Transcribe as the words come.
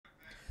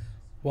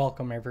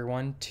Welcome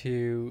everyone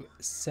to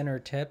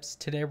Cynner Tips.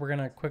 Today we're going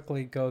to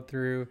quickly go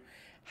through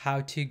how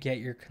to get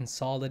your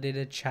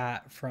consolidated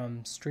chat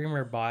from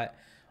Streamer.bot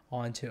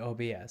onto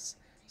OBS.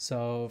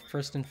 So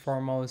first and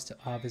foremost,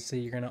 obviously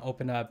you're going to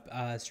open up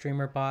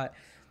Streamer.bot.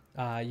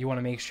 You want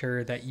to make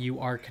sure that you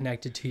are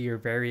connected to your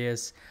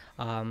various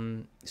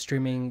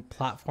streaming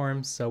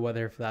platforms. So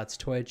whether if that's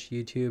Twitch,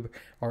 YouTube,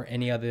 or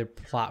any other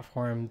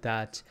platform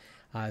that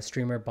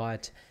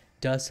Streamer.bot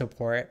does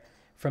support.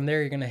 From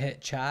there, you're going to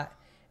hit chat.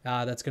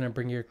 That's going to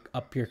bring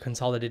up your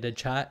consolidated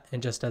chat.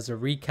 And just as a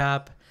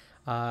recap,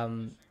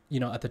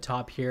 at the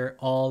top here,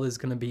 all is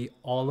going to be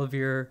all of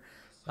your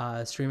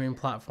streaming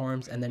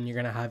platforms, and then you're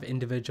going to have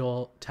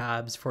individual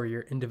tabs for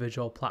your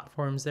individual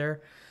platforms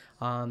there.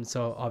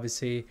 So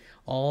obviously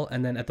all,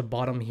 and then at the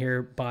bottom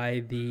here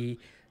by the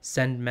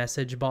send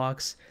message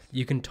box,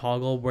 you can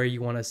toggle where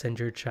you want to send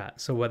your chat.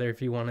 So whether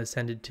if you want to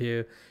send it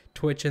to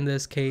Twitch in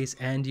this case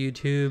and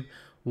YouTube,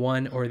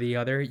 one or the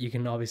other, you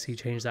can obviously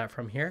change that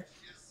from here.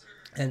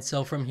 And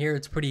so from here,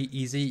 it's pretty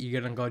easy.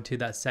 You're going to go to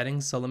that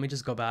settings. So let me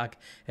just go back.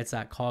 It's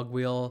that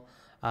cogwheel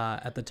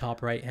at the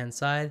top right hand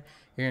side.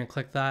 You're going to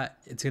click that.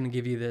 It's going to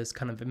give you this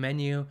kind of a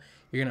menu.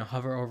 You're going to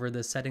hover over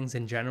the settings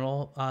in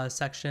general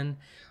section.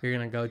 You're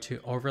going to go to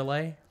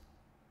overlay,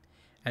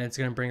 and it's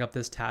going to bring up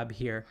this tab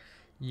here.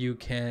 You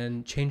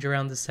can change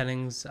around the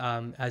settings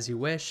as you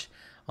wish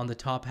on the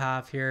top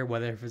half here,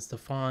 whether if it's the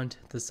font,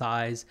 the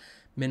size,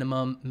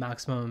 minimum,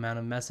 maximum amount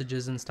of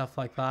messages and stuff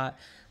like that,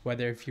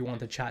 whether if you want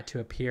the chat to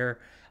appear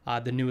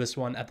the newest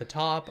one at the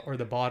top or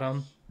the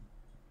bottom,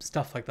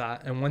 stuff like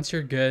that. And once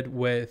you're good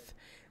with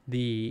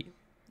the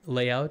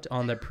layout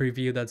on the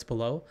preview that's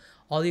below,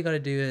 all you got to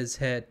do is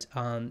hit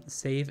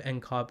save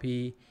and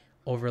copy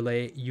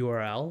overlay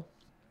URL.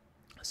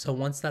 So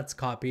once that's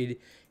copied,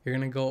 you're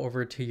going to go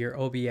over to your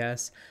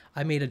OBS.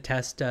 I made a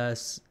test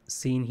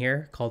scene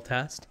here called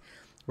test.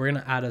 We're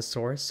going to add a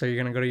source. So you're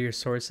going to go to your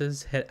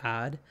sources, hit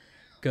add,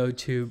 go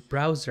to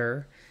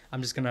browser.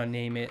 I'm just going to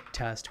name it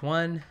test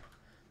 1,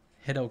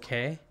 hit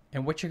OK.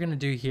 And what you're going to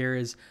do here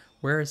is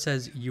where it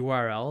says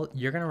URL,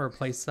 you're going to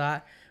replace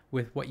that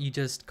with what you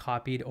just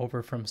copied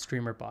over from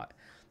Streamer.bot.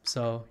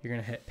 So you're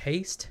going to hit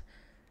paste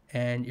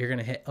and you're going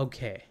to hit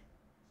OK.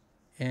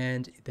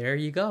 And there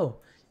you go.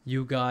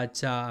 You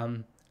got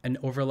an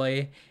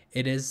overlay.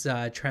 It is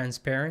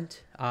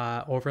transparent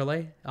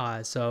overlay,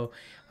 so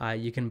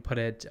you can put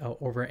it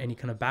over any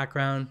kind of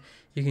background.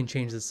 You can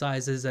change the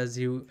sizes as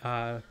you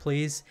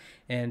please.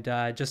 And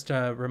just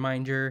a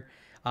reminder,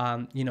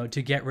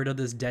 to get rid of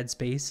this dead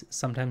space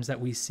sometimes that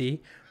we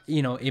see,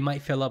 it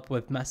might fill up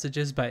with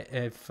messages, but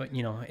if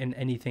in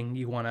anything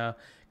you want to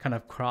kind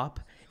of crop,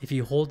 if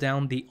you hold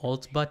down the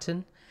Alt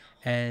button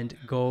and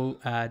go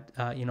at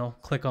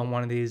click on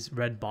one of these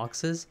red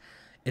boxes,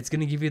 it's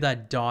going to give you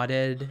that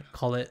dotted,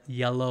 call it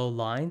yellow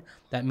line.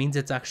 That means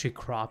it's actually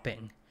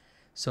cropping.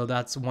 So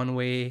that's one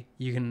way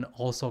you can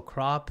also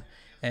crop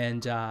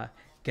and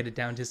get it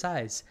down to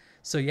size.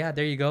 So yeah,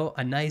 there you go.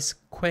 A nice,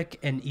 quick,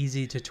 and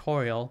easy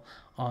tutorial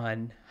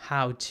on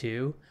how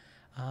to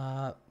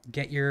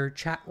get your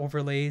chat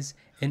overlays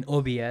in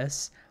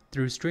OBS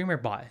through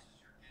Streamer.bot.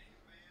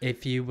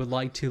 If you would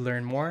like to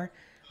learn more,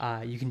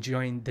 you can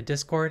join the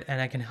Discord and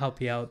I can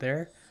help you out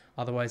there.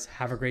 Otherwise,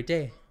 have a great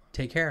day.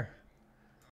 Take care.